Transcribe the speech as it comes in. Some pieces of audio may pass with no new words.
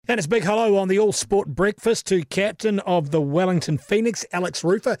And it's big hello on the All Sport Breakfast to captain of the Wellington Phoenix, Alex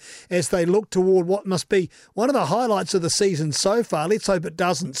Rufer, as they look toward what must be one of the highlights of the season so far. Let's hope it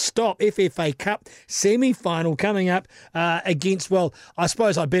doesn't stop. FFA Cup semi-final coming up against, well, I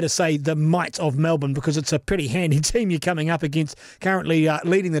suppose I better say the Mites of Melbourne, because it's a pretty handy team you're coming up against, currently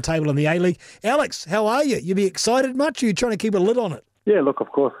leading the table in the A-League. Alex, how are you? You be excited much? Or are you trying to keep a lid on it? Yeah, look,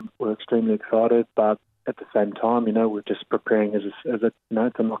 of course, we're extremely excited, but at the same time, we're just preparing as a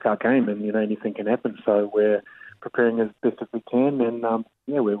it's a knockout game, and anything can happen. So we're preparing as best as we can, and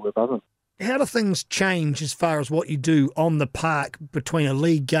we're buzzing. How do things change as far as what you do on the park between a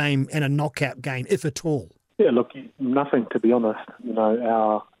league game and a knockout game, if at all? Yeah, look, nothing, to be honest.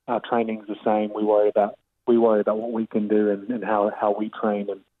 Our training's the same. We worry about what we can do and how we train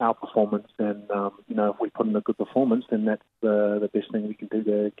and our performance. And if we put in a good performance, then that's the best thing we can do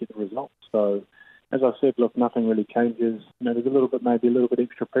to get the results. So, as I said, look, nothing really changes. There's maybe a little bit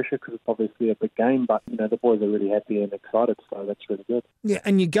extra pressure because it's obviously a big game, but the boys are really happy and excited, so that's really good. Yeah,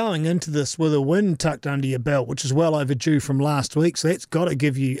 and you're going into this with a win tucked under your belt, which is well overdue from last week, so that's got to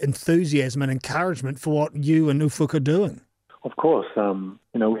give you enthusiasm and encouragement for what you and Rufer are doing. Of course,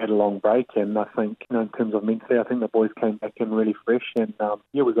 we had a long break, and I think, in terms of mentally, I think the boys came back in really fresh, and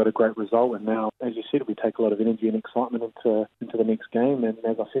we got a great result. And now, as you said, we take a lot of energy and excitement into the next game. And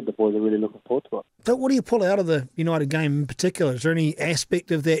as I said, the boys are really looking forward to it. So, what do you pull out of the United game in particular? Is there any aspect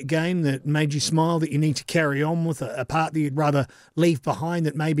of that game that made you smile that you need to carry on with, a part that you'd rather leave behind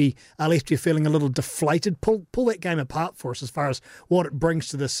that maybe left you feeling a little deflated? Pull that game apart for us as far as what it brings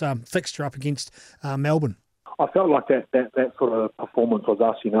to this fixture up against Melbourne. I felt like that sort of performance was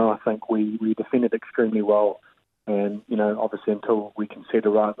us. I think we defended extremely well, and obviously until we conceded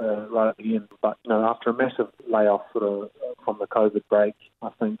right at the end. But after a massive layoff sort of from the COVID break, I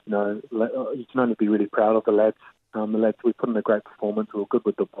think you can only be really proud of the lads. We put in a great performance. We were good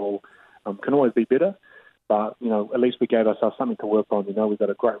with the ball. Can always be better, but at least we gave ourselves something to work on. We got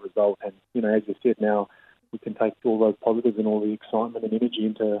a great result, and as you said, now we can take all those positives and all the excitement and energy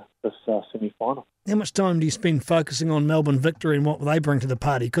into this semi-final. How much time do you spend focusing on Melbourne victory and what they bring to the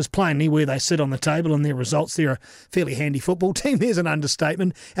party? Because plainly, where they sit on the table and their results, they're a fairly handy football team. There's an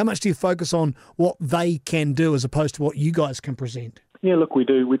understatement. How much do you focus on what they can do as opposed to what you guys can present? Yeah, look, we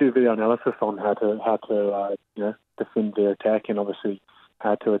do video analysis on how to defend their attack, and obviously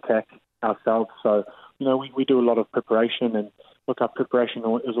how to attack ourselves. So we do a lot of preparation, and look, our preparation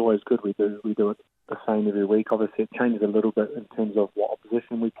is always good. We do it the same every week. Obviously, it changes a little bit in terms of what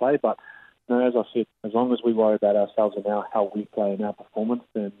opposition we play, but as I said, as long as we worry about ourselves and how we play and our performance,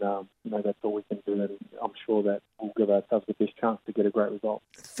 then that's all we can do, and I'm sure that we'll give ourselves the best chance to get a great result.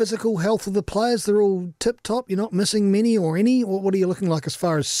 Physical health of the players, they're all tip-top? You're not missing many or any? Or what are you looking like as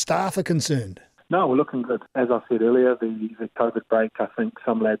far as staff are concerned? No, we're looking good. As I said earlier, the COVID break, I think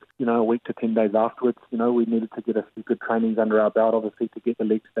some lads, a week to 10 days afterwards, we needed to get a few good trainings under our belt, obviously, to get the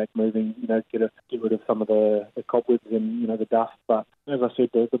legs back moving, get rid of some of the cobwebs and, the dust. But as I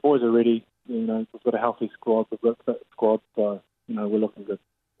said, the boys are ready. We've got a healthy squad, we've got a fit squad, so, we're looking good.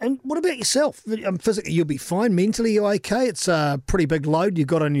 And what about yourself? Physically, you'll be fine. Mentally, you're okay. It's a pretty big load you've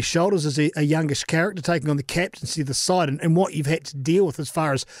got on your shoulders as a youngish character taking on the captaincy of the side and what you've had to deal with as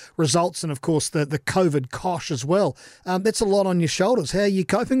far as results and, of course, the COVID cosh as well. That's a lot on your shoulders. How are you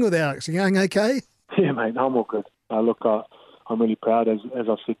coping with it, Alex? Are you going okay? Yeah, mate, I'm all good. I'm really proud, as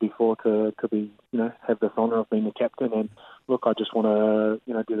I've said before, to be, have this honour of being the captain. And look, I just want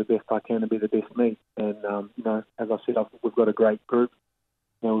to, do the best I can and be the best me. And, as I said, we've got a great group.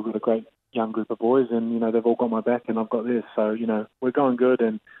 We've got a great young group of boys, and, they've all got my back and I've got theirs. So, we're going good,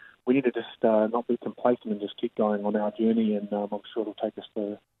 and we need to just not be complacent and just keep going on our journey, and I'm sure it'll take us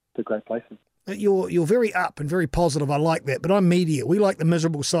to great places. You're very up and very positive. I like that, but I'm media. We like the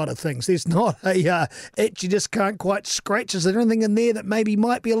miserable side of things. There's not a itch you just can't quite scratch. Is there anything in there that maybe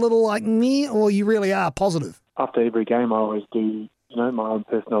might be a little like meh, or you really are positive? After every game, I always do my own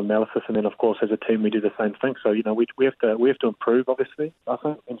personal analysis, and then of course as a team we do the same thing. So we have to improve. Obviously, I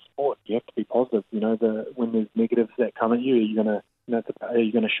think in sport you have to be positive. When there's negatives that come at you, you're gonna are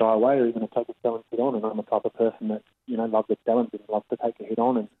you going to shy away, or are you going to take a challenge head on? And I'm the type of person that loves the challenge and loves to take it head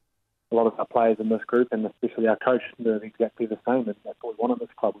on. And a lot of our players in this group, and especially our coach, do exactly the same. And that's what we want in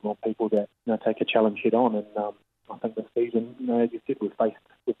this club. We want people that take a challenge head on. And I think this season, as you said,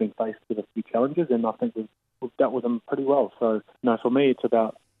 we've been faced with a few challenges, and I think we've dealt with them pretty well. So, for me, it's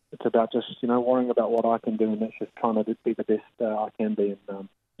about just worrying about what I can do, and that's just trying to be the best I can be, and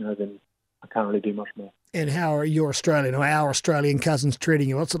then I can't really do much more. And how are your Australian or our Australian cousins treating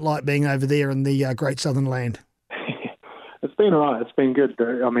you? What's it like being over there in the great southern land? been all right. It's been good.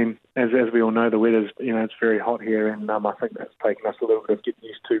 I mean, as we all know, the weather's, it's very hot here, and I think that's taken us a little bit of getting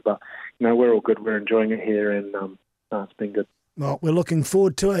used to. But, we're all good. We're enjoying it here, and it's been good. Well, we're looking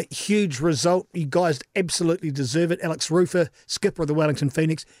forward to a huge result. You guys absolutely deserve it. Alex Rufer, skipper of the Wellington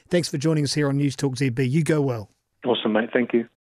Phoenix, thanks for joining us here on News Talk ZB. You go well. Awesome, mate. Thank you.